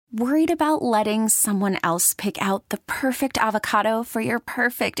Worried about letting someone else pick out the perfect avocado for your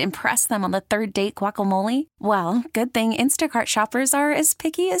perfect impress them on the third date guacamole? Well, good thing Instacart shoppers are as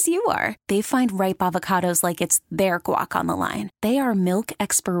picky as you are. They find ripe avocados like it's their guac on the line. They are milk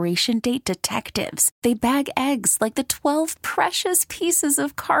expiration date detectives. They bag eggs like the 12 precious pieces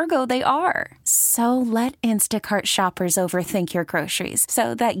of cargo they are. So let Instacart shoppers overthink your groceries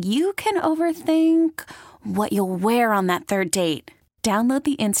so that you can overthink what you'll wear on that third date. Download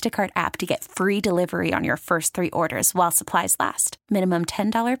the Instacart app to get free delivery on your first 3 orders while supplies last. Minimum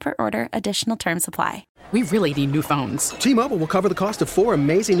 $10 per order. Additional terms apply. We really need new phones. T-Mobile will cover the cost of 4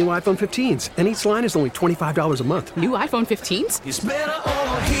 amazing new iPhone 15s, and each line is only $25 a month. New iPhone 15s? It's better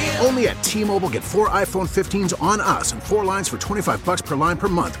over here. Only at T-Mobile, get 4 iPhone 15s on us and 4 lines for $25 per line per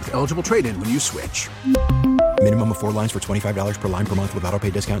month with eligible trade-in when you switch. Minimum of 4 lines for $25 per line per month with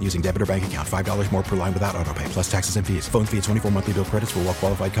autopay discount using debit or bank account. $5 more per line without autopay, plus taxes and fees. Phone fee at 24 monthly bill credits for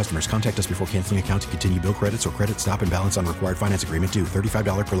well-qualified customers. Contact us before canceling account to continue bill credits or credit stop and balance on required finance agreement due.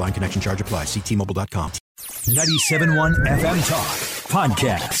 $35 per line connection charge applies. See T-Mobile.com. 97.1 FM Talk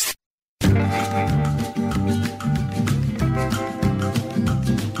Podcast.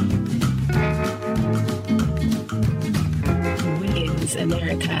 Wiggins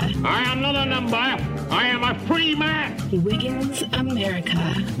America. I am not a number. I am a free man. Wiggins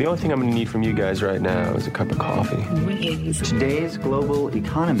America. The only thing I'm going to need from you guys right now is a cup of coffee. Wiggins. Today's global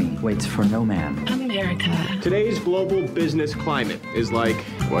economy waits for no man. America. Today's global business climate is like,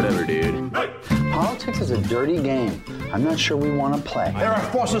 whatever, dude. Hey! Politics is a dirty game. I'm not sure we want to play. There are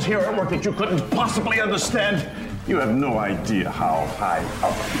forces here at work that you couldn't possibly understand. You have no idea how high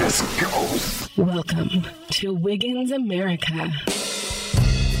up this goes. Welcome to Wiggins America.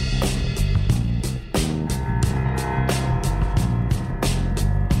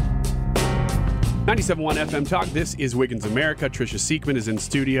 .1 FM Talk. This is Wiggins America. Tricia Siekman is in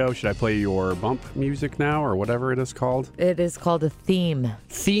studio. Should I play your bump music now or whatever it is called? It is called a theme.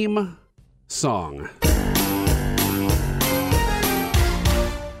 Theme song.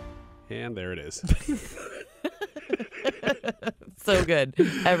 And there it is. So good.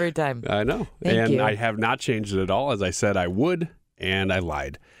 Every time. I know. Thank you. I have not changed it at all, as I said I would, and I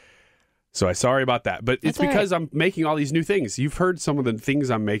lied. So I'm sorry about that. But it's because I'm making all these new things. You've heard some of the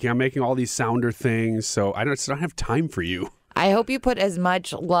things I'm making. I'm making all these sounder things, so I don't have time for you. I hope you put as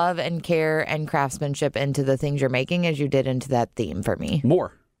much love and care and craftsmanship into the things you're making as you did into that theme for me.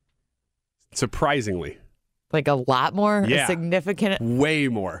 More. Surprisingly. Like a lot more? Yeah. A significant? Way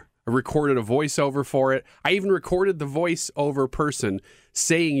more. I recorded a voiceover for it. I even recorded the voiceover person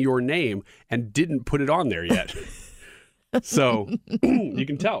saying your name and didn't put it on there yet. So you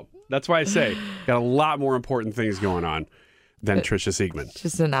can tell. That's why I say got a lot more important things going on than Tricia Siekman. It's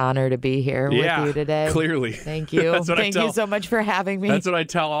just an honor to be here with you today. Clearly. Thank you. Thank you so much for having me. That's what I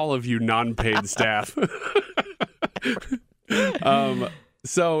tell all of you non-paid staff.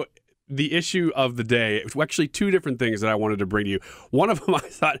 So the issue of the day, actually 2 different things that I wanted to bring to you. One of them, I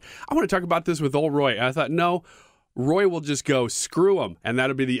thought, I want to talk about this with old Roy. And I thought, no, Roy will just go, screw him, and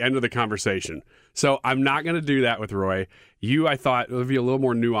that'll be the end of the conversation. So I'm not going to do that with Roy. I thought it would be a little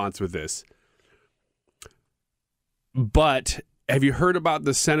more nuanced with this. But have you heard about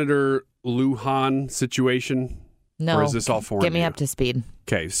the Senator Lujan situation? No. Or is this all foreign? Get me up to speed.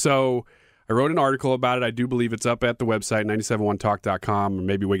 Okay, so I wrote an article about it. I do believe it's up at the website, 971talk.com or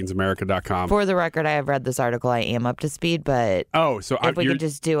maybe wigginsamerica.com. For the record, I have read this article. I am up to speed, but if we could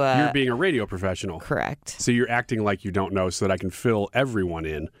just do You're being a radio professional. Correct. So you're acting like you don't know so that I can fill everyone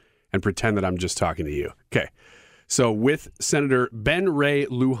in and pretend that I'm just talking to you. Okay. So with Senator Ben Ray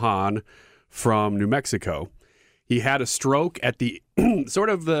Lujan from New Mexico, he had a stroke at the sort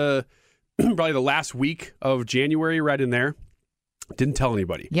of probably the last week of January, right in there. Didn't tell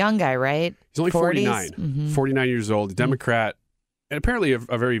anybody. Young guy, right? He's only 49. Mm-hmm. 49 years old, Democrat, and apparently a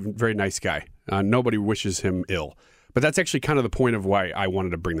very, very nice guy. Nobody wishes him ill. But that's actually kind of the point of why I wanted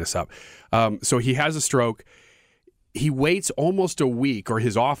to bring this up. So he has a stroke. He waits almost a week, or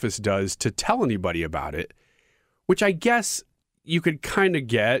his office does, to tell anybody about it, which I guess you could kind of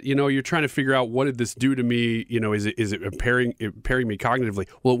get. You know, you're trying to figure out, what did this do to me? You know, is it impairing me cognitively?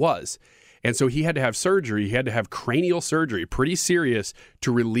 Well, it was. And so he had to have surgery. He had to have cranial surgery, pretty serious,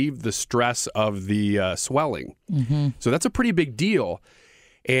 to relieve the stress of the swelling. Mm-hmm. So that's a pretty big deal.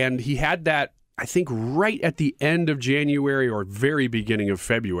 And he had that, I think, right at the end of January or very beginning of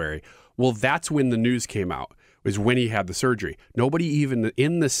February. Well, that's when the news came out, was when he had the surgery. Nobody even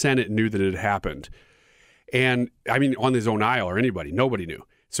in the Senate knew that it had happened. And, I mean, on his own aisle or anybody, nobody knew.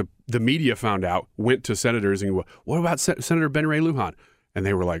 So the media found out, went to senators and, what about Senator Ben Ray Lujan? And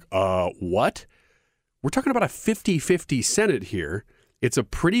they were like, what? We're talking about a 50-50 Senate here. It's a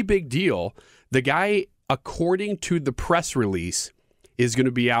pretty big deal. The guy, according to the press release, is going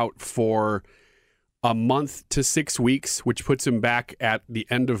to be out for a month to 6 weeks, which puts him back at the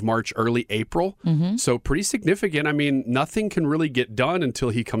end of March, early April. Mm-hmm. So pretty significant. I mean, nothing can really get done until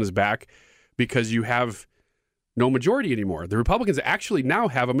he comes back because you have no majority anymore. The Republicans actually now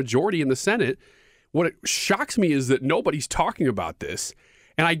have a majority in the Senate. What it shocks me is that nobody's talking about this.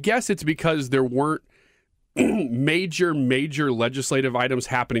 And I guess it's because there weren't major legislative items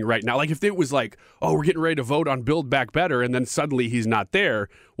happening right now. Like if it was like, oh, we're getting ready to vote on Build Back Better, and then suddenly he's not there,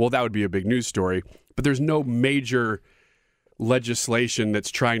 well, that would be a big news story. But there's no major legislation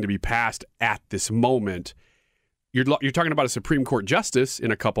that's trying to be passed at this moment. You're talking about a Supreme Court justice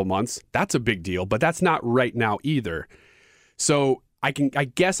in a couple months. That's a big deal, but that's not right now either. So I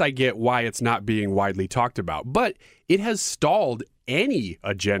guess I get why it's not being widely talked about, but it has stalled any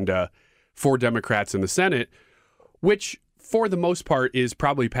agenda for Democrats in the Senate, which for the most part is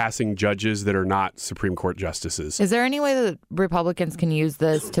probably passing judges that are not Supreme Court justices. Is there any way that Republicans can use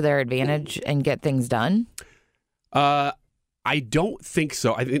this to their advantage and get things done? I don't think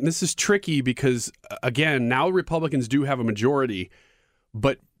so. I think this is tricky because, again, now Republicans do have a majority,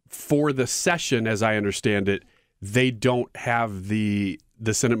 but for the session, as I understand it, they don't have the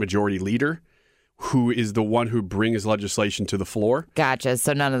Senate Majority Leader, who is the one who brings legislation to the floor. Gotcha.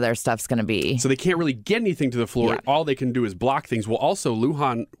 So none of their stuff's going to be. So they can't really get anything to the floor. Yeah. All they can do is block things. Well, also,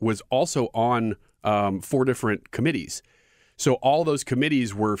 Lujan was also on 4 different committees. So all those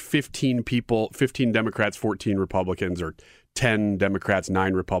committees were 15 people, 15 Democrats, 14 Republicans, or 10 Democrats,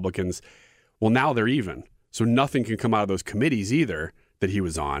 9 Republicans. Well, now they're even. So nothing can come out of those committees either that he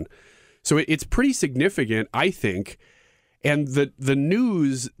was on. So it's pretty significant, I think. And the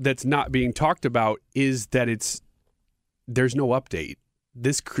news that's not being talked about is that there's no update.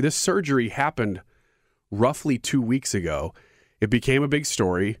 This surgery happened roughly 2 weeks ago. It became a big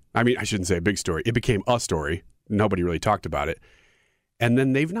story. I mean, I shouldn't say a big story. It became a story. Nobody really talked about it. And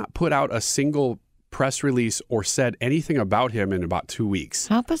then they've not put out a single press release or said anything about him in about 2 weeks.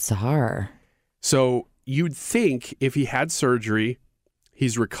 How bizarre. So you'd think if he had surgery,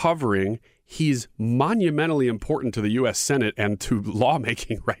 he's recovering, he's monumentally important to the U.S. Senate and to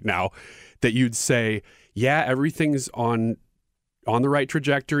lawmaking right now, that you'd say, yeah, everything's on the right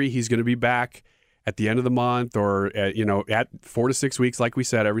trajectory. He's going to be back at the end of the month or, at 4 to 6 weeks. Like we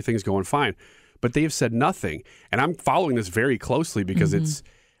said, everything's going fine. But they have said nothing. And I'm following this very closely because it's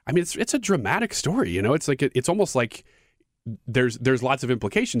a dramatic story. It's like it's almost like there's lots of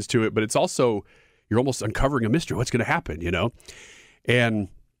implications to it, but it's also you're almost uncovering a mystery. What's going to happen, And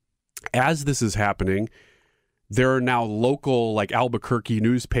as this is happening, there are now local, like Albuquerque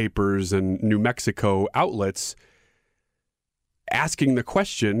newspapers and New Mexico outlets asking the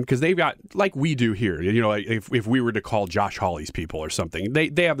question, because they've got, like we do here, if we were to call Josh Hawley's people or something,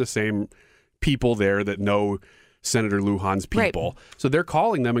 they have the same people there that know Senator Lujan's people. Right. So they're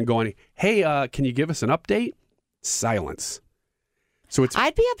calling them and going, hey, can you give us an update? Silence. So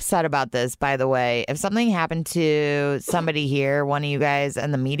I'd be upset about this, by the way. If something happened to somebody here, one of you guys,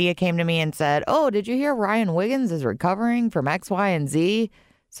 and the media came to me and said, oh, did you hear Ryan Wiggins is recovering from X, Y, and Z?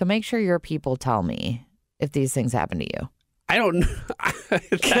 So make sure your people tell me if these things happen to you. I don't know.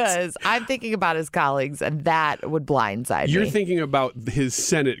 Because I'm thinking about his colleagues, and that would blindside me. You're thinking about his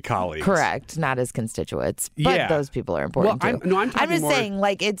Senate colleagues. Correct. Not his constituents. But those people are important, too. I'm just saying,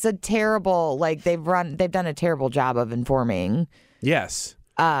 like, it's a terrible, like, they've done a terrible job of informing yes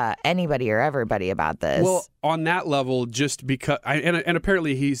anybody or everybody about this. Well, on that level, just because, and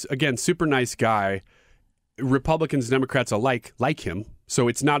apparently he's, again, super nice guy. Republicans, Democrats alike like him. So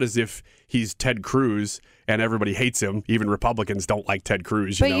it's not as if he's Ted Cruz and everybody hates him. Even Republicans don't like Ted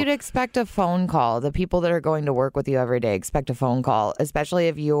Cruz. But you'd expect a phone call. The people that are going to work with you every day expect a phone call, especially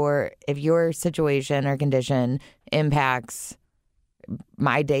if your situation or condition impacts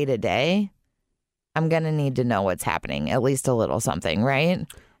my day to day. I'm going to need to know what's happening, at least a little something, right?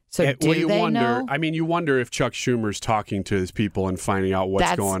 So you wonder. I mean, you wonder if Chuck Schumer's talking to his people and finding out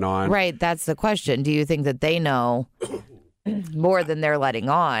what's going on. Right. That's the question. Do you think that they know more than they're letting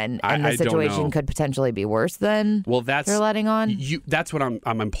on, and the situation could potentially be worse than they're letting on? That's what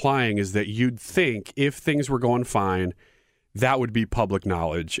I'm implying, is that you'd think if things were going fine, that would be public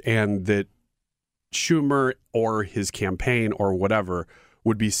knowledge, and that Schumer or his campaign or whatever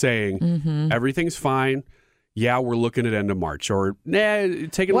would be saying everything's fine. Yeah, we're looking at end of March, or taking a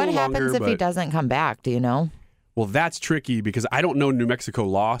little longer. What happens if he doesn't come back? Do you know? Well, that's tricky because I don't know New Mexico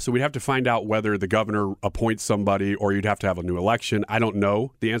law, so we'd have to find out whether the governor appoints somebody or you'd have to have a new election. I don't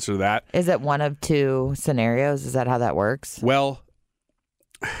know the answer to that. Is it one of two scenarios? Is that how that works? Well,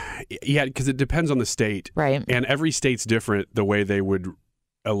 Yeah, because it depends on the state. Right. And every state's different the way they would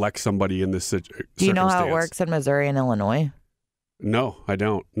elect somebody in this circumstance. Do you know how it works in Missouri and Illinois? No, I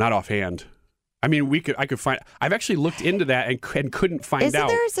don't. Not offhand. I mean, I could find. I've actually looked into that and couldn't find out. Isn't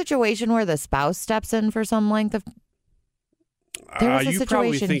there a situation where the spouse steps in for some length of? There was a you're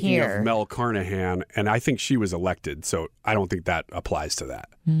probably situation thinking here. of Mel Carnahan, and I think she was elected, so I don't think that applies to that.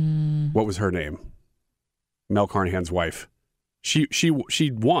 What was her name? Mel Carnahan's wife.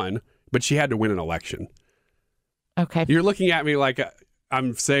 She won, but she had to win an election. Okay. You're looking at me like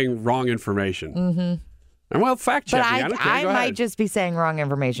I'm saying wrong information. Mm-hmm. And well, fact check me. I might just be saying wrong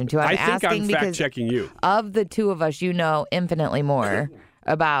information too. I think I'm fact checking you. Of the two of us, you know infinitely more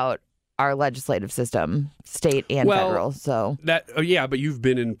about our legislative system, state and federal. So yeah, but you've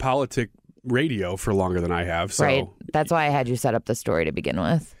been in politic radio for longer than I have. So. Right. That's why I had you set up the story to begin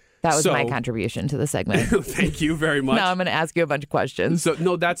with. That was my contribution to the segment. Thank you very much. Now I'm going to ask you a bunch of questions. So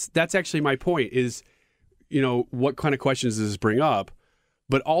no, that's actually my point. Is what kind of questions does this bring up?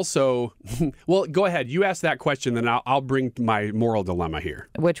 But also, well, go ahead. You ask that question, then I'll bring my moral dilemma here.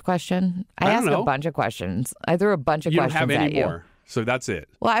 Which question? I asked a bunch of questions. I threw a bunch of questions at you. You don't have any more, so that's it.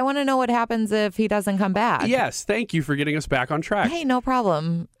 Well, I want to know what happens if he doesn't come back. Yes, thank you for getting us back on track. Hey, no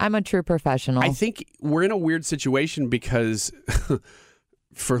problem. I'm a true professional. I think we're in a weird situation because,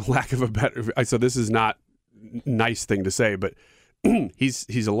 for lack of a better, so this is not a nice thing to say, but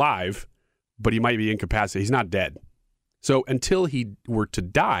he's alive, but he might be incapacitated. He's not dead. So until he were to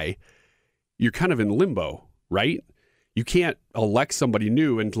die, you're kind of in limbo, right? You can't elect somebody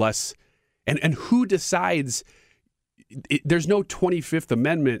new unless, and who decides? There's no 25th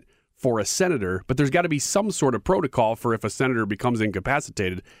Amendment for a senator, but there's got to be some sort of protocol for if a senator becomes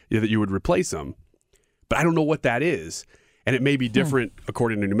incapacitated that you would replace him. But I don't know what that is. And it may be different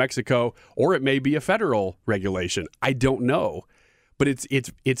according to New Mexico, or it may be a federal regulation. I don't know. But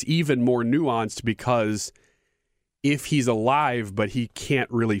it's even more nuanced because if he's alive but he can't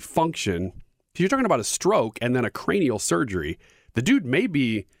really function, you're talking about a stroke and then a cranial surgery. The dude may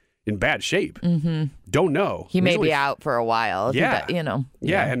be in bad shape. Mm-hmm. Don't know. He may be out for a while. Yeah.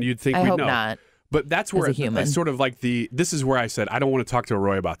 Yeah, and you'd think we'd know. I hope not. But that's where it's sort of like this is where I said, I don't want to talk to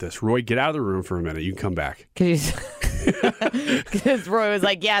Roy about this. Roy, get out of the room for a minute. You can come back. Because Roy was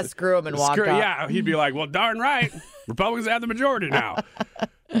like, yeah, screw him and walked off. Yeah, he'd be like, well, darn right. Republicans have the majority now.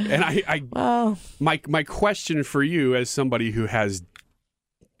 And my question for you as somebody who has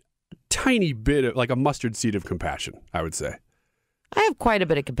a tiny bit of like a mustard seed of compassion, I would say. I have quite a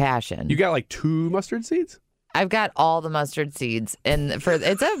bit of compassion. You got like 2 mustard seeds? I've got all the mustard seeds, and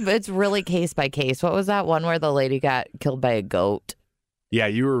it's really case by case. What was that one where the lady got killed by a goat? Yeah,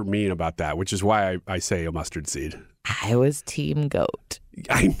 you were mean about that, which is why I say a mustard seed. I was team goat.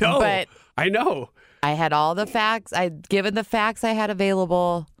 I know. But I know. I had all the facts. Given the facts I had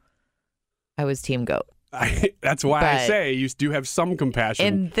available, I was team goat. That's why I say you do have some compassion.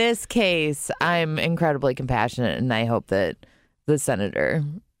 In this case, I'm incredibly compassionate, and I hope that the senator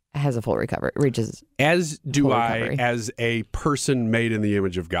has a full recovery, reaches as do full I recovery. As a person made in the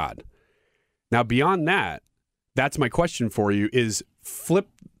image of God. Now, beyond that, that's my question for you is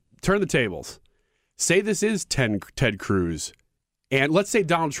turn the tables. Say this is Ted Cruz, and let's say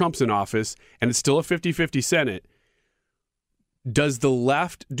Donald Trump's in office, and it's still a 50-50 Senate. Does the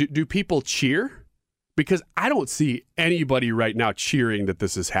left, do people cheer? Because I don't see anybody right now cheering that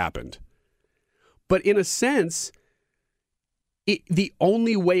this has happened. But in a sense, the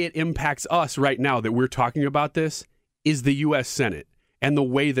only way it impacts us right now that we're talking about this is the U.S. Senate and the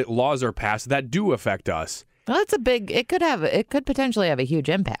way that laws are passed that do affect us. Well, it could potentially have a huge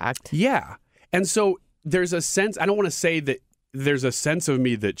impact. Yeah. And so there's a sense, I don't want to say that there's a sense of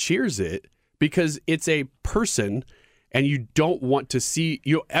me that cheers it because it's a person and you don't want to see,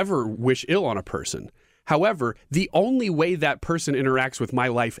 you ever wish ill on a person. However, the only way that person interacts with my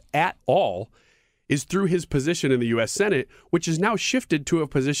life at all is through his position in the U.S. Senate, which is now shifted to a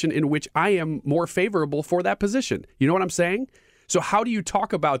position in which I am more favorable for that position. You know what I'm saying? So how do you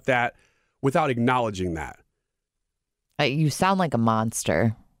talk about that without acknowledging that? You sound like a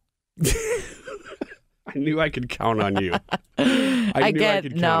monster. I knew I could count on you.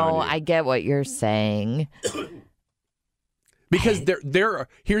 I get what you're saying. Because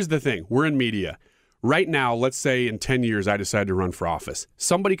here's the thing. We're in media. Right now, let's say in 10 years, I decide to run for office.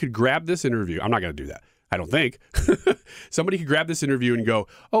 Somebody could grab this interview. I'm not going to do that. I don't think. Somebody could grab this interview and go,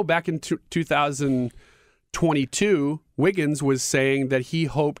 oh, back in 2022, Wiggins was saying that he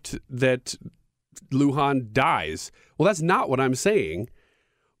hoped that Lujan dies. Well, that's not what I'm saying.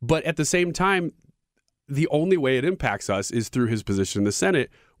 But at the same time, the only way it impacts us is through his position in the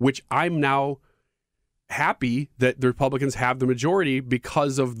Senate, which I'm now happy that the Republicans have the majority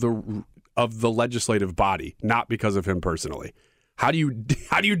because of the legislative body, not because of him personally. How do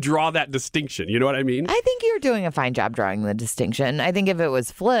you draw that distinction? You know what I mean? I think you're doing a fine job drawing the distinction. I think if it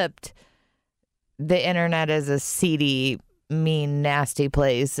was flipped, the internet is a seedy, mean, nasty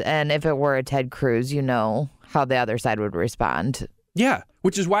place. And if it were a Ted Cruz, you know how the other side would respond. Yeah,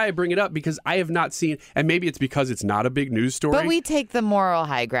 which is why I bring it up, because I have not seen, and maybe it's because it's not a big news story. But we take the moral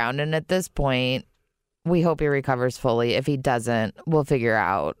high ground. And at this point, we hope he recovers fully. If he doesn't, we'll figure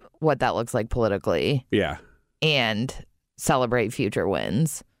out what that looks like politically. Yeah. And celebrate future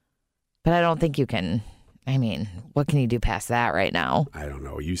wins. But I don't think you can. I mean, what can you do past that right now? I don't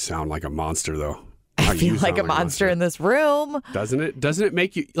know. You sound like a monster, though. I feel like a monster in this room. Doesn't it? Doesn't it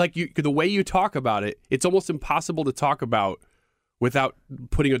make you, like, the way you talk about it, it's almost impossible to talk about without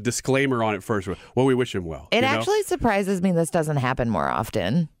putting a disclaimer on it first. Well, we wish him well. It actually surprises me this doesn't happen more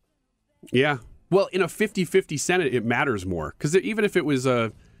often. Yeah. Well, in a 50-50 Senate, it matters more. Because even if it was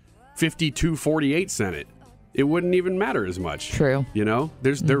a 52-48 Senate, it wouldn't even matter as much. True. You know?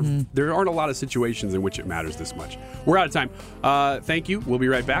 There aren't a lot of situations in which it matters this much. We're out of time. Thank you. We'll be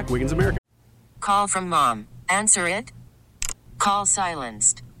right back. Wiggins America. Call from mom. Answer it. Call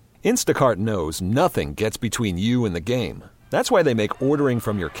silenced. Instacart knows nothing gets between you and the game. That's why they make ordering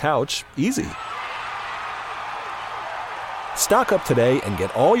from your couch easy. Stock up today and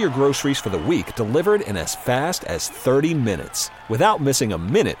get all your groceries for the week delivered in as fast as 30 minutes without missing a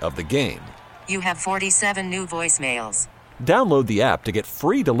minute of the game. You have 47 new voicemails. Download the app to get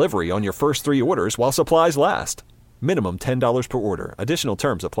free delivery on your first 3 orders while supplies last. Minimum $10 per order. Additional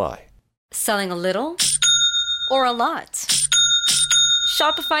terms apply. Selling a little or a lot?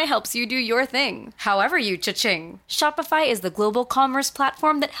 Shopify helps you do your thing, however you cha-ching. Shopify is the global commerce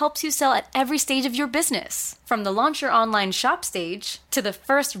platform that helps you sell at every stage of your business. From the launch your online shop stage, to the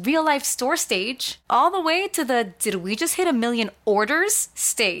first real-life store stage, all the way to the did we just hit 1 million orders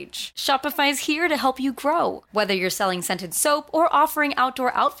stage. Shopify's here to help you grow. Whether you're selling scented soap or offering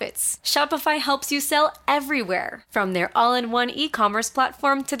outdoor outfits, Shopify helps you sell everywhere. From their all-in-one e-commerce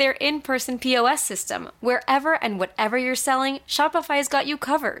platform to their in-person POS system, wherever and whatever you're selling, Shopify's got you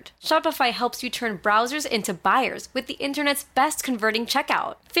covered. Shopify helps you turn browsers into buyers with the internet's best converting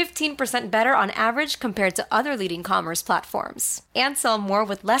checkout. 15% better on average compared to other leading commerce platforms. And sell more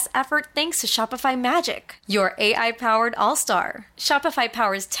with less effort thanks to Shopify Magic, your AI-powered all-star. Shopify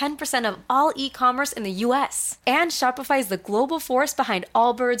powers 10% of all e-commerce in the U.S. And Shopify is the global force behind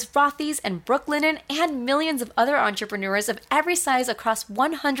Allbirds, Rothy's, and Brooklinen, and millions of other entrepreneurs of every size across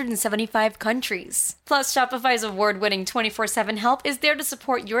 175 countries. Plus, Shopify's award-winning 24/7 help is there to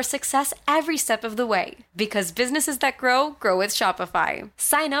support your success every step of the way. Because businesses that grow, grow with Shopify.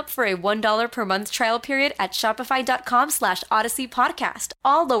 Sign up for a $1 per month trial period at shopify.com/Odyssey Podcast,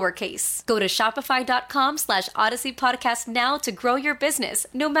 all lowercase. Go to shopify.com/Odyssey Podcast now to grow your business,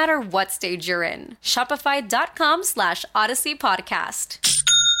 no matter what stage you're in. Shopify.com/Odyssey Podcast.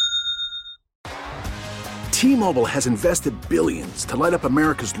 T-Mobile has invested billions to light up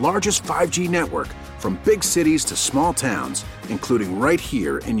America's largest 5G network, from big cities to small towns, including right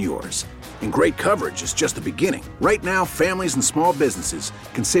here in yours. And great coverage is just the beginning. Right now, families and small businesses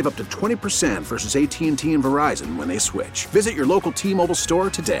can save up to 20% versus AT&T and Verizon when they switch. Visit your local T-Mobile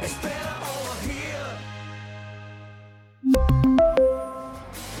store today.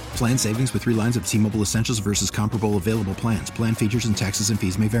 Plan savings with 3 lines of T-Mobile Essentials versus comparable available plans. Plan features and taxes and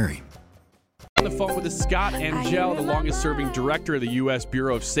fees may vary. On the phone with us, Scott Angel, the longest-serving director of the U.S.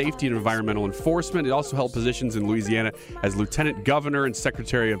 Bureau of Safety and Environmental Enforcement. He also held positions in Louisiana as lieutenant governor and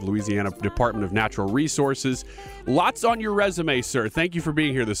secretary of Louisiana Department of Natural Resources. Lots on your resume, sir. Thank you for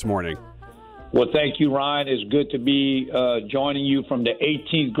being here this morning. Well, thank you, Ryan. It's good to be joining you from the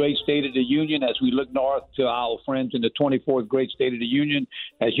 18th great state of the Union as we look north to our friends in the 24th great state of the Union.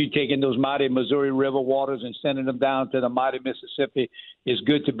 As you take in those mighty Missouri River waters and sending them down to the mighty Mississippi, it's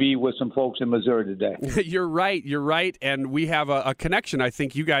good to be with some folks in Missouri today. You're right. And we have a connection. I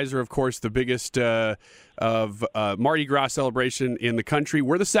think you guys are, of course, the biggest of Mardi Gras celebration in the country.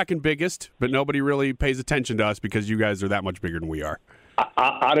 We're the second biggest, but nobody really pays attention to us because you guys are that much bigger than we are.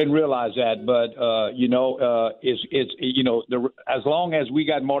 I didn't realize that, but as long as we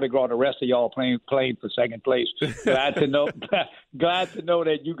got Mardi Gras, the rest of y'all playing for second place. Glad to know that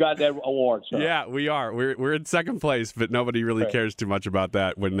you got that award. So. Yeah, we are. We're in second place, but nobody really cares too much about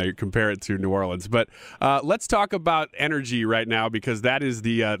that when they compare it to New Orleans. But let's talk about energy right now, because that is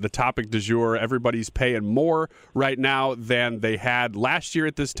the topic du jour. Everybody's paying more right now than they had last year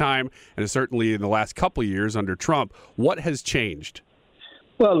at this time, and certainly in the last couple of years under Trump. What has changed?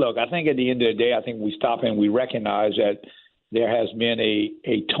 Well, look, I think at the end of the day, I think we stop and we recognize that there has been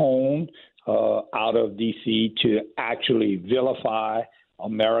a tone out of D.C. to actually vilify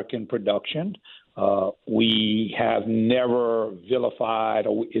American production. We have never vilified,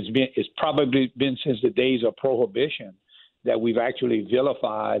 or it's probably been since the days of Prohibition that we've actually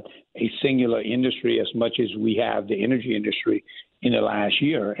vilified a singular industry as much as we have the energy industry in the last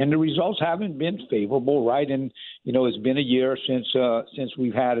year. And the results haven't been favorable, right? And, it's been a year since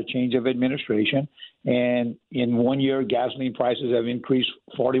we've had a change of administration. And in 1 year, gasoline prices have increased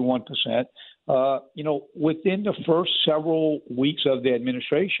 41%. Within the first several weeks of the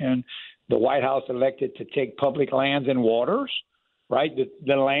administration, the White House elected to take public lands and waters, right?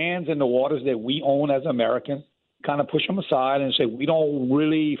 The lands and the waters that we own as Americans, kind of push them aside and say we don't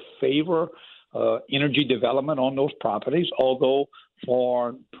really favor energy development on those properties, although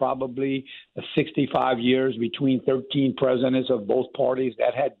for probably 65 years between 13 presidents of both parties,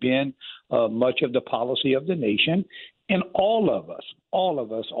 that had been much of the policy of the nation. And all of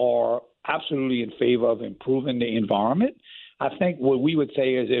us are absolutely in favor of improving the environment. I think what we would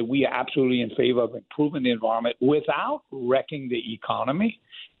say is that we are absolutely in favor of improving the environment without wrecking the economy.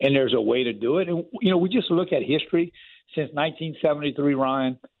 And there's a way to do it. And, we just look at history since 1973,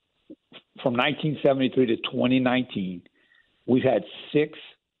 Ryan, from 1973 to 2019, we've had 6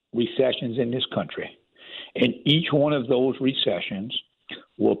 recessions in this country. And each one of those recessions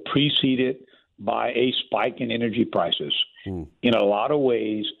were preceded by a spike in energy prices. In a lot of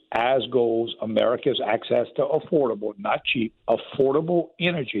ways, as goes America's access to affordable, not cheap, affordable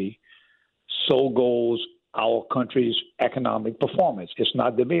energy, so goes our country's economic performance. It's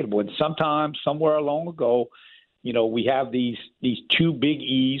not debatable. And sometimes, somewhere long ago, we have these 2 big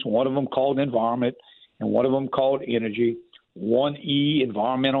E's, one of them called environment and one of them called energy. 1E,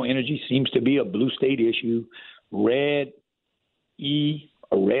 environmental energy, seems to be a blue state issue. Red E,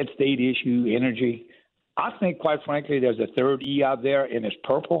 a red state issue, energy. I think, quite frankly, there's a third E out there, and it's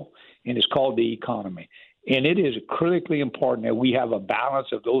purple, and it's called the economy. And it is critically important that we have a balance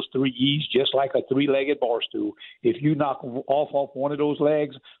of those 3 E's, just like a 3-legged bar stool. If you knock off one of those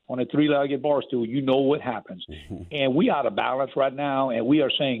legs on a 3-legged bar stool, you know what happens. And we out of balance right now, and we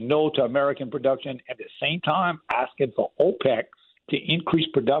are saying no to American production, at the same time asking for OPEC to increase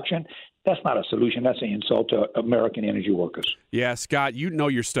production. That's not a solution. That's an insult to American energy workers. Yeah, Scott, you know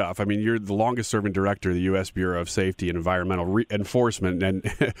your stuff. I mean, you're the longest-serving director of the U.S. Bureau of Safety and Environmental Enforcement,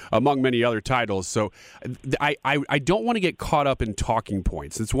 and among many other titles. So I don't want to get caught up in talking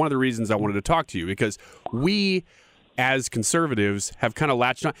points. It's one of the reasons I wanted to talk to you, because we, as conservatives, have kind of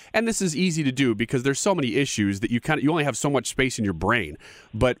latched on. And this is easy to do because there's so many issues that you only have so much space in your brain.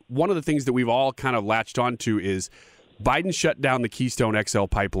 But one of the things that we've all kind of latched onto is Biden shut down the Keystone XL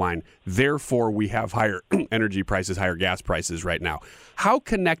pipeline. Therefore, we have higher energy prices, higher gas prices right now. How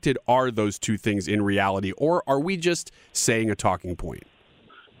connected are those two things in reality, or are we just saying a talking point?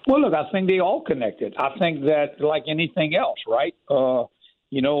 Well, look, I think they all connected. I think that, like anything else, right? I'm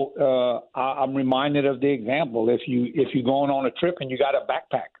reminded of the example. If you're going on a trip and you got a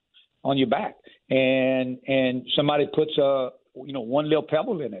backpack on your back, and somebody puts one little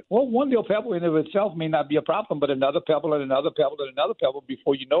pebble in it. Well, one little pebble in of itself may not be a problem, but another pebble and another pebble and another pebble,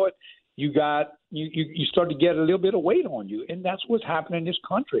 before you know it, you start to get a little bit of weight on you. And that's what's happening in this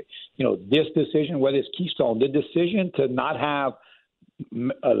country. This decision, whether it's Keystone, the decision to not have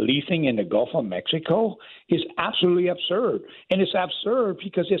leasing in the Gulf of Mexico is absolutely absurd. And it's absurd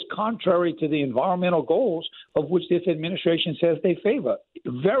because it's contrary to the environmental goals of which this administration says they favor.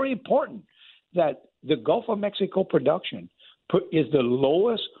 Very important that the Gulf of Mexico production is the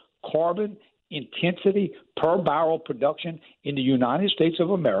lowest carbon intensity per barrel production in the United States of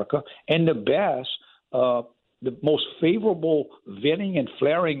America, and the most favorable venting and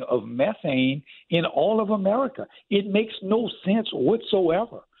flaring of methane in all of America. It makes no sense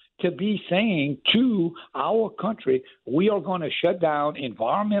whatsoever to be saying to our country, we are going to shut down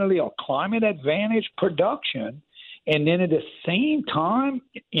environmentally or climate advantage production, and then at the same time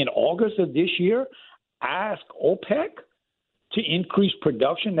in August of this year, ask OPEC to increase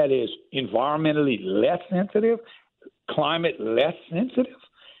production that is environmentally less sensitive, climate less sensitive.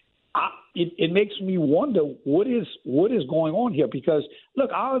 It makes me wonder what is going on here, because,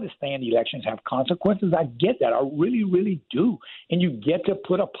 look, I understand elections have consequences. I get that. I really, really do. And you get to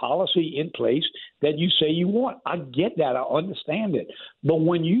put a policy in place that you say you want. I get that. I understand it. But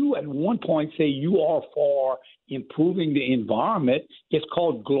when you at one point say you are for improving the environment, it's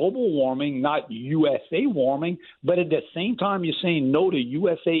called global warming, not USA warming. But at the same time, you're saying no to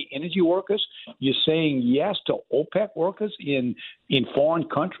USA energy workers. You're saying yes to OPEC workers in foreign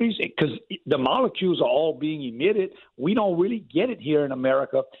countries, because the molecules are all being emitted. We don't really get it here in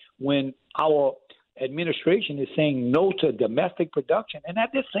America when our administration is saying no to domestic production and at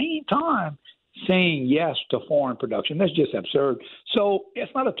the same time saying yes to foreign production. That's just absurd. So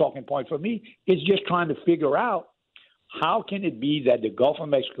it's not a talking point for me. It's just trying to figure out how can it be that the Gulf of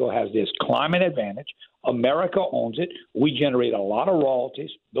Mexico has this climate advantage? America owns it. We generate a lot of royalties.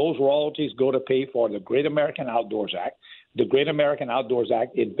 Those royalties go to pay for the Great American Outdoors Act. The Great American Outdoors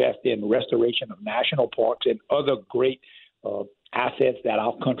Act invests in restoration of national parks and other great assets that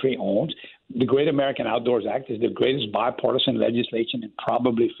our country owns. The Great American Outdoors Act is the greatest bipartisan legislation in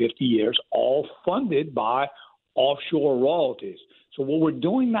probably 50 years, all funded by offshore royalties. So what we're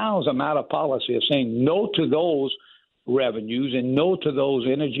doing now is a matter of policy of saying no to those revenues and no to those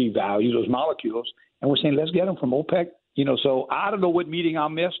energy values, those molecules, and we're saying let's get them from OPEC. So I don't know what meeting I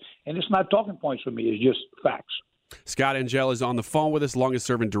missed, and it's not talking points for me. It's just facts. Scott Angel is on the phone with us,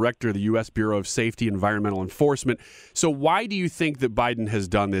 longest-serving director of the U.S. Bureau of Safety and Environmental Enforcement. So why do you think that Biden has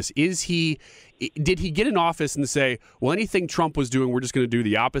done this? Did he get in office and say, well, anything Trump was doing, we're just going to do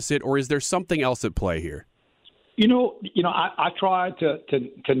the opposite, or is there something else at play here? I try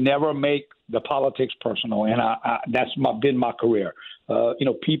to never make the politics personal, and that's been my career.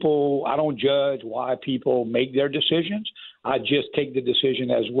 People, I don't judge why people make their decisions. I just take the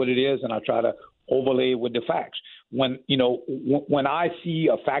decision as what it is, and I try to overlay it with the facts. When I see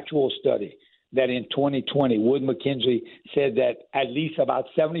a factual study that in 2020, Wood Mackenzie said that at least about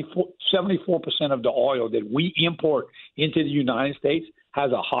 74% of the oil that we import into the United States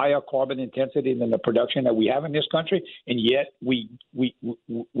has a higher carbon intensity than the production that we have in this country, and yet we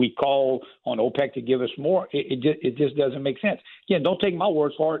call on OPEC to give us more. It just doesn't make sense. Again, don't take my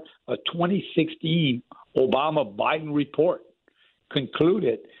word for it. A 2016 Obama-Biden report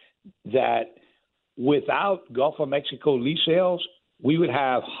concluded that without Gulf of Mexico lease sales, we would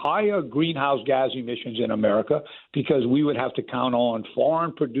have higher greenhouse gas emissions in America because we would have to count on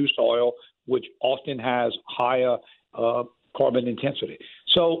foreign-produced oil, which often has higher carbon intensity.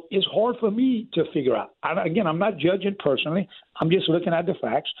 So it's hard for me to figure out. Again, I'm not judging personally. I'm just looking at the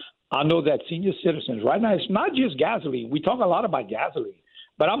facts. I know that senior citizens right now, it's not just gasoline. We talk a lot about gasoline,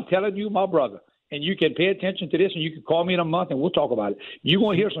 but I'm telling you, my brother, and you can pay attention to this, and you can call me in a month, and we'll talk about it. You're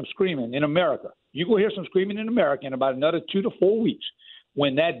going to hear some screaming in America. You're going to hear some screaming in America in about another 2 to 4 weeks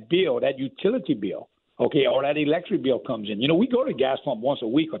when that bill, that utility bill, or that electric bill comes in. We go to gas pump once a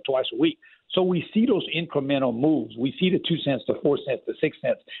week or twice a week. So we see those incremental moves. We see the 2 cents to 4 cents to 6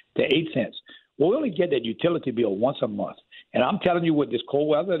 cents to 8 cents. We'll only get that utility bill once a month. And I'm telling you, with this cold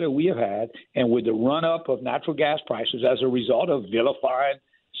weather that we have had and with the run-up of natural gas prices as a result of vilifying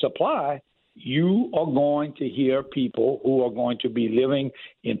supply, you are going to hear people who are going to be living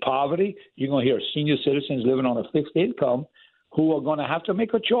in poverty. You're going to hear senior citizens living on a fixed income who are going to have to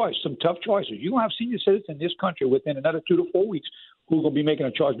make a choice, some tough choices. You're going to have senior citizens in this country within another 2 to 4 weeks who are going to be making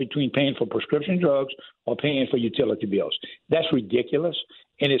a choice between paying for prescription drugs or paying for utility bills. That's ridiculous,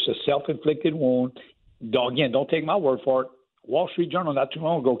 and it's a self-inflicted wound. Again, don't take my word for it. Wall Street Journal not too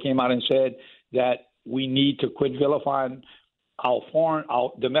long ago came out and said that we need to quit vilifying our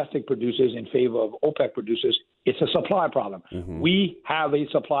domestic producers in favor of OPEC producers. It's a supply problem. Mm-hmm. We have a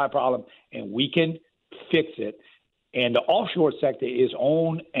supply problem, and we can fix it. And the offshore sector is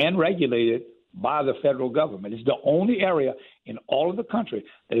owned and regulated by the federal government. It's the only area in all of the country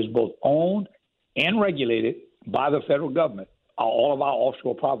that is both owned and regulated by the federal government, all of our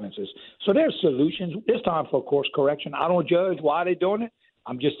offshore provinces. So there's solutions. It's time for a course correction. I don't judge why they're doing it.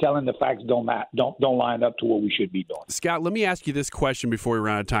 I'm just telling the facts don't line up to what we should be doing. Scott, let me ask you this question before we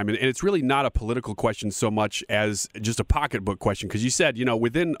run out of time. And it's really not a political question so much as just a pocketbook question. Because you said,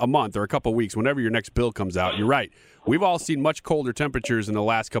 within a month or a couple of weeks, whenever your next bill comes out, you're right. We've all seen much colder temperatures in the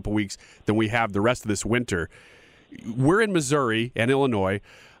last couple of weeks than we have the rest of this winter. We're in Missouri and Illinois.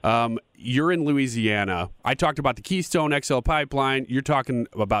 You're in Louisiana. I talked about the Keystone XL pipeline. You're talking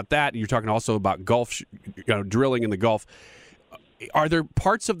about that. You're talking also about Gulf, drilling in the Gulf. Are there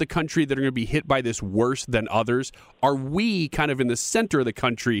parts of the country that are going to be hit by this worse than others? Are we kind of in the center of the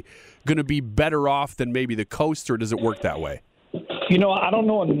country going to be better off than maybe the coast, or does it work that way? I don't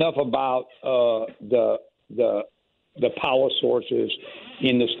know enough about the power sources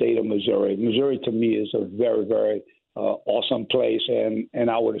in the state of Missouri. Missouri, to me, is a very, very awesome place,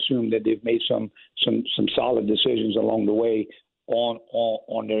 and I would assume that they've made some solid decisions along the way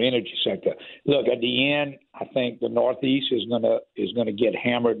on their energy sector. Look, at the end, I think the Northeast is gonna get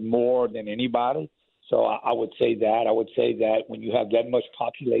hammered more than anybody. So I would say that. I would say that when you have that much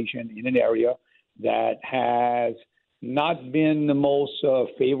population in an area that has not been the most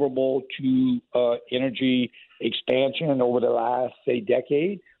favorable to energy expansion over the last, say,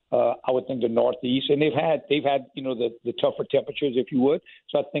 decade, I would think the Northeast, and they've had the tougher temperatures, if you would.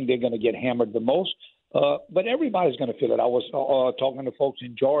 So I think they're going to get hammered the most. But everybody's going to feel it. I was talking to folks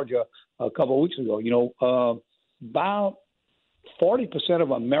in Georgia a couple of weeks ago. About 40%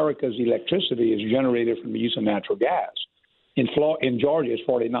 of America's electricity is generated from the use of natural gas. In Georgia, it's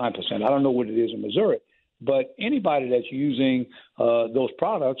 49%. I don't know what it is in Missouri. But anybody that's using those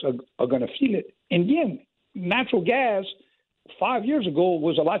products are going to feel it. And again, natural gas 5 years ago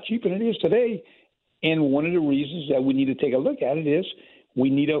was a lot cheaper than it is today. And one of the reasons that we need to take a look at it is we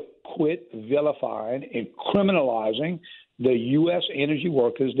need to quit vilifying and criminalizing the U.S. energy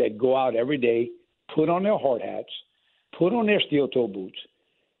workers that go out every day, put on their hard hats, put on their steel-toe boots,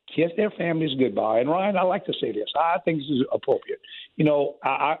 kiss their families goodbye. And, Ryan, I like to say this. I think this is appropriate.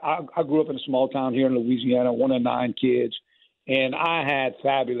 I grew up in a small town here in Louisiana, one of 9 kids, and I had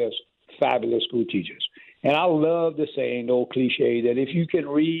fabulous, fabulous school teachers. And I love the saying, the old cliche, that if you can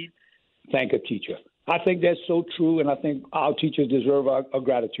read, thank a teacher. I think that's so true, and I think our teachers deserve our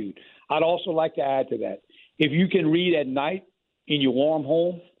gratitude. I'd also like to add to that. If you can read at night in your warm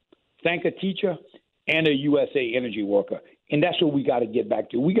home, thank a teacher and a USA energy worker. And that's what we got to get back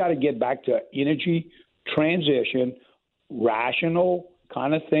to. We got to get back to energy transition, rational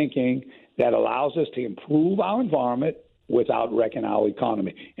kind of thinking that allows us to improve our environment without wrecking our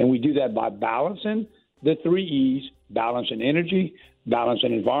economy. And we do that by balancing the 3 E's, balancing energy,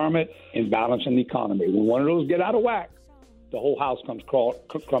 balancing environment, and balancing the economy. When one of those get out of whack, the whole house comes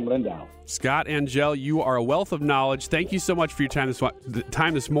crumbling down. Scott Angelle, you are a wealth of knowledge. Thank you so much for your time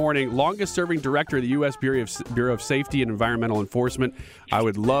this morning. Longest-serving director of the U.S. Bureau of Safety and Environmental Enforcement. I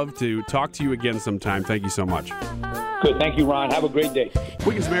would love to talk to you again sometime. Thank you so much. Good. Thank you, Ron. Have a great day.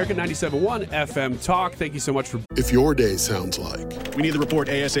 Wiggins America 97.1 FM Talk. Thank you so much for... If your day sounds like... We need the report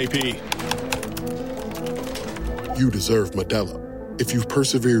ASAP. You deserve Modelo. If you've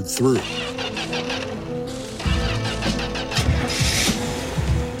persevered through...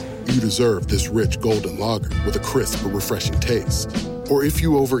 You deserve this rich golden lager with a crisp but refreshing taste. Or if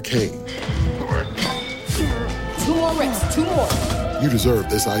you overcame. 2 more reps, 2 more. You deserve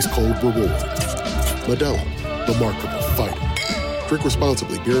this ice-cold reward. Modelo, the Markable Fighter. Drink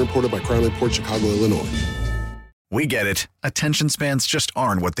responsibly. Beer imported by Crown Imports, Chicago, Illinois. We get it. Attention spans just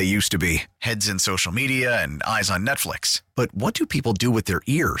aren't what they used to be. Heads in social media and eyes on Netflix. But what do people do with their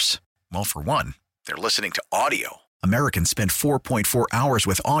ears? Well, for one, they're listening to audio. Americans spend 4.4 hours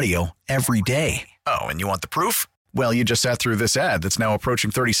with audio every day. Oh, and you want the proof? Well, you just sat through this ad that's now approaching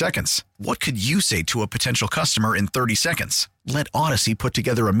 30 seconds. What could you say to a potential customer in 30 seconds? Let Odyssey put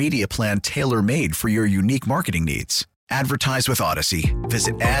together a media plan tailor-made for your unique marketing needs. Advertise with Odyssey.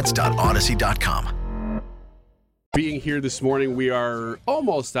 Visit ads.odyssey.com. Being here this morning, we are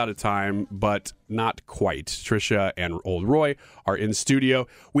almost out of time, but not quite. Tricia and Old Roy are in studio.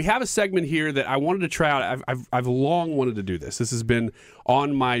 We have a segment here that I wanted to try out. I've long wanted to do this. This has been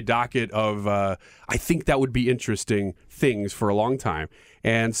on my docket of I think that would be interesting things for a long time.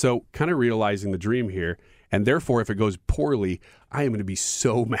 And so kind of realizing the dream here. And therefore, if it goes poorly, I am going to be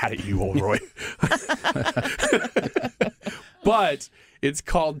so mad at you, Old Roy. But it's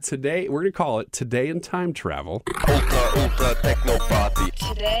called Today. We're going to call it Today in Time Travel. Today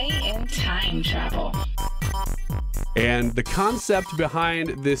in Time Travel. And the concept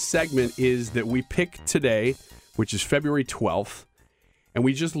behind this segment is that we pick today, which is February 12th, and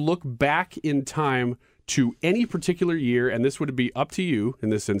we just look back in time to any particular year, and this would be up to you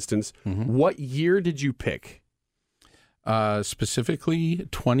in this instance. Mm-hmm. What year did you pick? Specifically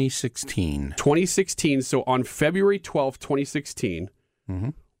 2016. 2016. So on February 12th, 2016, mm-hmm.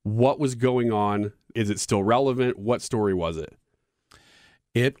 What was going on? Is it still relevant? What story was it?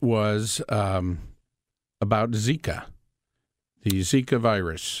 It was about Zika. The Zika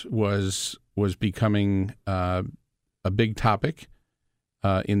virus was becoming a big topic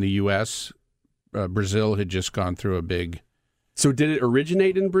in the U.S. Brazil had just gone through a big... So did it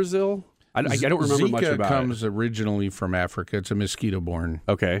originate in Brazil? I don't remember Zika much about it. Zika comes originally from Africa. It's a mosquito-borne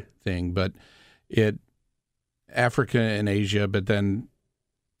thing, but Africa and Asia, but then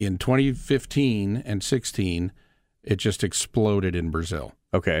in 2015 and 16, it just exploded in Brazil.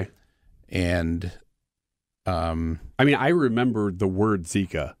 Okay. And I remember the word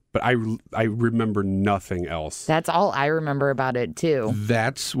Zika, but I remember nothing else. That's all I remember about it, too.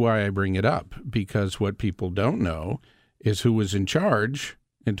 That's why I bring it up, because what people don't know is who was in charge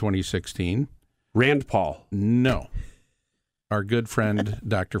in 2016. Rand Paul. No. Our good friend,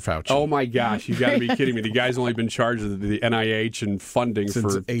 Dr. Fauci. Oh, my gosh. You got to be kidding me. The guy's only been charged of the NIH and funding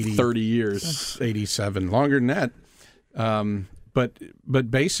since for 30 years. 87. Longer than that. But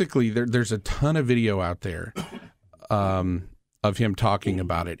basically, there's a ton of video out there of him talking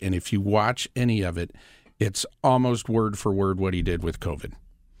about it. And if you watch any of it, it's almost word for word what he did with COVID.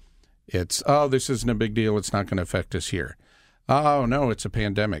 It's, oh, this isn't a big deal. It's not going to affect us here. Oh, no, it's a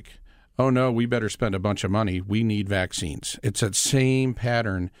pandemic. Oh, no, we better spend a bunch of money. We need vaccines. It's that same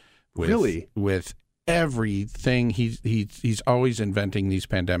pattern with everything. He's always inventing these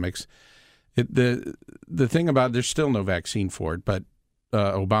pandemics. The thing about it, there's still no vaccine for it, but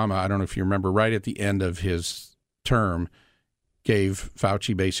Obama, I don't know if you remember, right at the end of his term, gave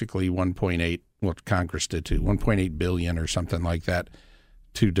Fauci basically 1.8, what Congress did too, 1.8 billion or something like that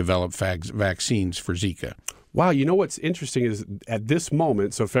to develop vaccines for Zika. Wow, you know what's interesting is at this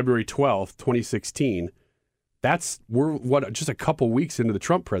moment, so February 12th, 2016, we're just a couple weeks into the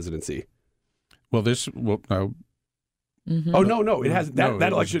Trump presidency. Well, no. Mm-hmm. Oh, no, it hasn't.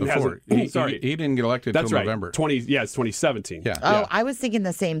 That election hasn't. Sorry. He didn't get elected until November. It's 2017. Yeah. Oh, yeah. I was thinking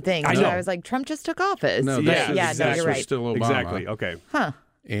the same thing. I know. I was like, Trump just took office. No, no, you're right. Still Obama. Exactly. Okay. Huh.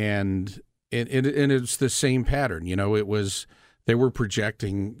 And it's the same pattern. They were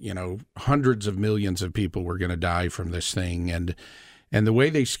projecting, hundreds of millions of people were going to die from this thing. And the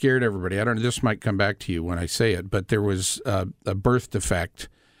way they scared everybody, I don't know, this might come back to you when I say it, but there was a birth defect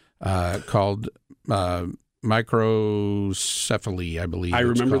called microcephaly, I believe. I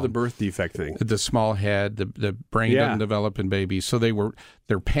remember the birth defect thing. The small head, the brain doesn't develop in babies. So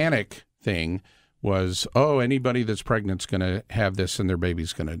their panic thing was, oh, anybody that's pregnant's going to have this and their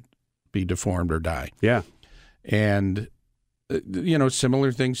baby's going to be deformed or die. Yeah. And,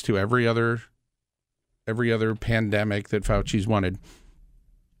 similar things to every other pandemic that Fauci's wanted.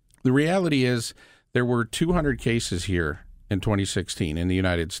 The reality is there were 200 cases here in 2016 in the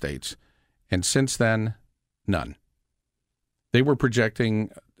United States. And since then, none. They were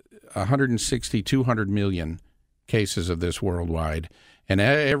projecting 160, 200 million cases of this worldwide, and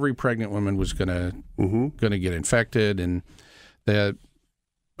every pregnant woman was going to get infected. And the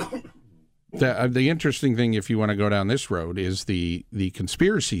interesting thing, if you want to go down this road, is the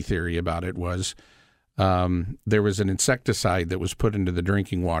conspiracy theory about it was there was an insecticide that was put into the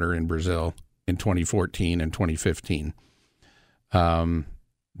drinking water in Brazil in 2014 and 2015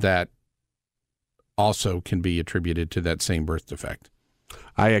 that also can be attributed to that same birth defect.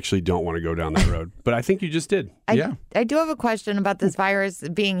 I actually don't want to go down that road, but I think you just did. I do have a question about this virus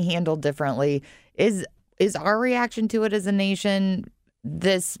being handled differently. Is our reaction to it as a nation,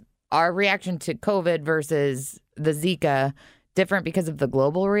 our reaction to COVID versus the Zika, different because of the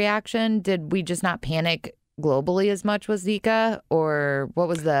global reaction? Did we just not panic globally as much with Zika, or what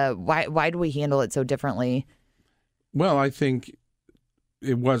was why do we handle it so differently? Well, I think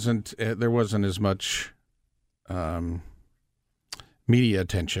there wasn't as much media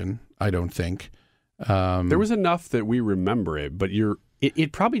attention, I don't think. There was enough that we remember it, but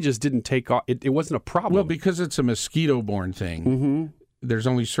it probably just didn't take off. It wasn't a problem. Well, because it's a mosquito-borne thing, mm-hmm. There's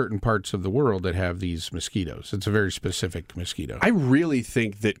only certain parts of the world that have these mosquitoes. It's a very specific mosquito. I really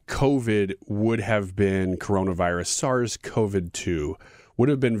think that COVID would have been coronavirus, SARS-CoV-2, would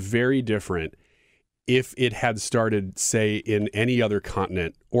have been very different if it had started, say, in any other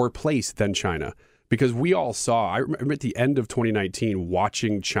continent or place than China. Because we all saw, I remember at the end of 2019,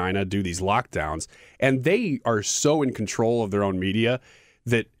 watching China do these lockdowns, and they are so in control of their own media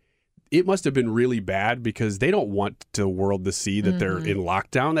that it must have been really bad because they don't want the world to see that they're in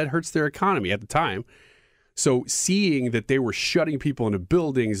lockdown. That hurts their economy at the time. So seeing that they were shutting people into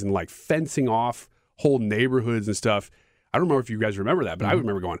buildings and like fencing off whole neighborhoods and stuff, I don't remember if you guys remember that, but I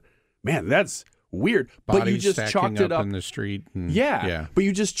remember going, man, that's weird. Bodies but you just chalked it up in the street. Yeah. But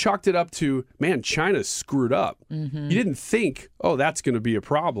you just chalked it up to, man, China's screwed up. Mm-hmm. You didn't think, oh, that's going to be a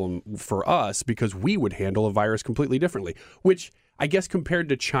problem for us because we would handle a virus completely differently, which I guess compared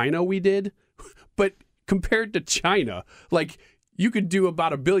to China we did. But compared to China, like you could do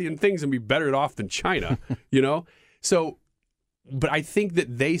about 1 billion things and be better off than China, So, but I think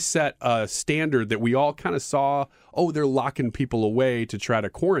that they set a standard that we all kind of saw, oh, they're locking people away to try to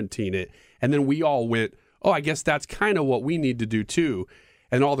quarantine it. And then we all went, oh, I guess that's kind of what we need to do too.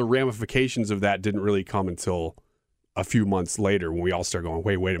 And all the ramifications of that didn't really come until a few months later when we all start going,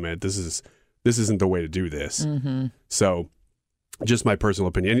 wait a minute, this isn't the way to do this. Mm-hmm. So just my personal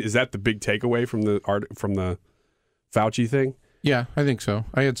opinion. Is that the big takeaway from the Fauci thing? Yeah, I think so.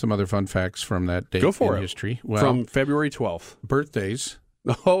 I had some other fun facts from that date in history. Well, from February 12th. Birthdays.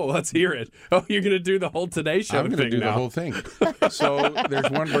 Oh, let's hear it. Oh, you're going to do the whole Today Show thing now. I'm going to do the whole thing. So there's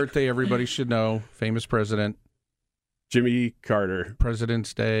one birthday everybody should know. Famous president. Jimmy Carter.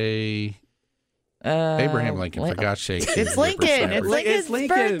 President's Day. Abraham Lincoln, for gosh sake. It's Lincoln. It's Lincoln's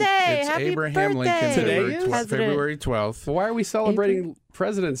birthday. It's Happy Abraham birthday. Lincoln, February 12th. Well, why are we celebrating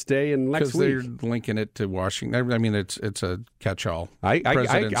President's Day in next week? Because they're linking it to Washington. I mean, it's a catch-all. I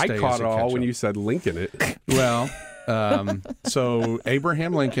caught it all when you said Lincoln it. Well, so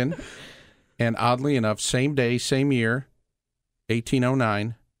Abraham Lincoln, and oddly enough, same day, same year,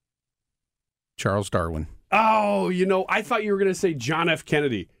 1809, Charles Darwin. Oh, I thought you were going to say John F.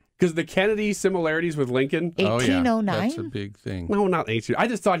 Kennedy. Because the Kennedy similarities with Lincoln. 1809? That's a big thing. No, not 18. I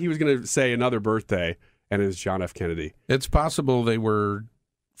just thought he was going to say another birthday, and it's John F. Kennedy. It's possible they were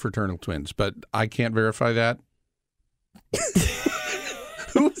fraternal twins, but I can't verify that.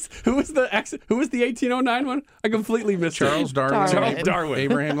 Who was the 1809 one? I completely missed Charles it. Darwin. Charles Darwin.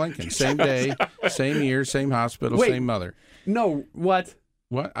 Abraham Lincoln. Same day, same year, same hospital, same mother. No, what?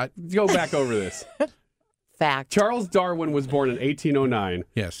 What? Go back over this. Fact. Charles Darwin was born in 1809.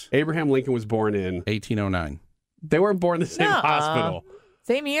 Yes. Abraham Lincoln was born in 1809. They weren't born in the same hospital.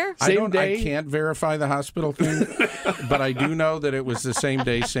 Same year? Same day? I can't verify the hospital thing, but I do know that it was the same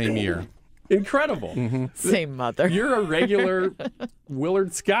day, same year. Incredible. Mm-hmm. Same mother. You're a regular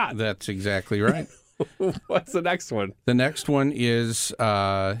Willard Scott. That's exactly right. What's the next one? The next one is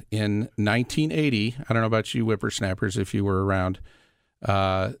in 1980. I don't know about you whippersnappers if you were around.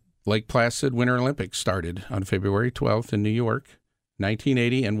 Lake Placid Winter Olympics started on February 12th in New York,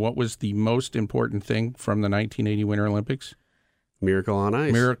 1980. And what was the most important thing from the 1980 Winter Olympics? Miracle on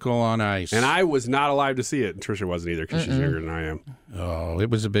Ice. Miracle on Ice. And I was not alive to see it. And Tricia wasn't either because she's younger than I am. Oh, it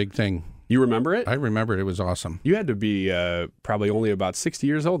was a big thing. You remember it? I remember it. It was awesome. You had to be probably only about 60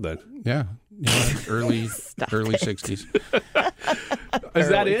 years old then. Yeah. Early 60s. Is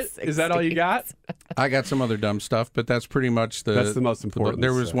that it? 60s. Is that all you got? I got some other dumb stuff, but that's pretty much that's the most important.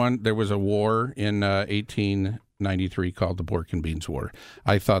 There was a war in 1893 called the Pork and Beans War.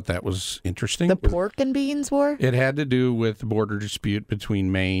 I thought that was interesting. The Pork and Beans War? It had to do with the border dispute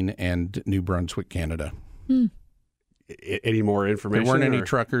between Maine and New Brunswick, Canada. Any more information? There weren't any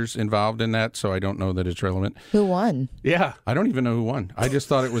truckers involved in that, so I don't know that it's relevant. Who won? Yeah. I don't even know who won. I just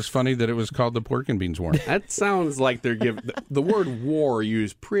thought it was funny that it was called the Pork and Beans War. That sounds like they're giving the word war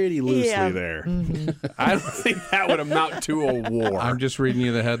used pretty loosely there. Mm-hmm. I don't think that would amount to a war. I'm just reading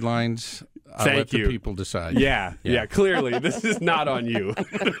you the headlines. I'll let the people decide. Yeah, clearly. This is not on you.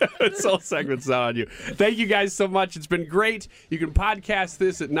 This whole segment's not on you. Thank you guys so much. It's been great. You can podcast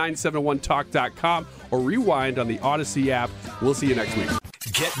this at 971talk.com or rewind on the Odyssey app. We'll see you next week.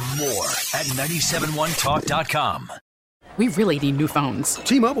 Get more at 971talk.com. We really need new phones.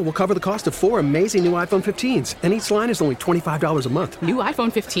 T-Mobile will cover the cost of 4 amazing new iPhone 15s, and each line is only $25 a month. New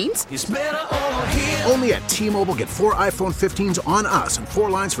iPhone 15s? It's better over here. Only at T-Mobile, get 4 iPhone 15s on us and 4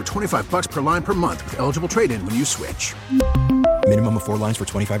 lines for $25 per line per month with eligible trade-in when you switch. Minimum of 4 lines for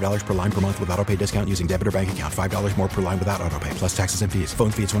 $25 per line per month with autopay discount using debit or bank account. $5 more per line without autopay, plus taxes and fees. Phone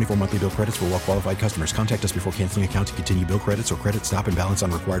fee at 24 monthly bill credits for well-qualified customers. Contact us before canceling account to continue bill credits or credit stop and balance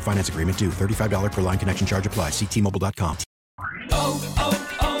on required finance agreement due. $35 per line connection charge applies. See T-Mobile.com.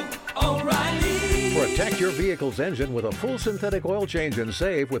 O'Reilly. Protect your vehicle's engine with a full synthetic oil change and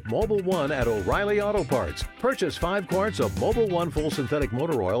save with Mobil 1 at O'Reilly Auto Parts. Purchase 5 quarts of Mobil 1 full synthetic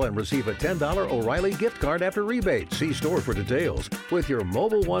motor oil and receive a $10 O'Reilly gift card after rebate. See store for details. With your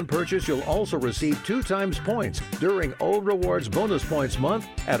Mobil 1 purchase, you'll also receive 2 times points during Old Rewards Bonus Points Month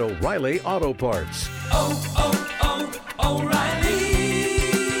at O'Reilly Auto Parts. O'Reilly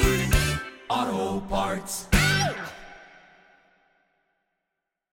Auto Parts.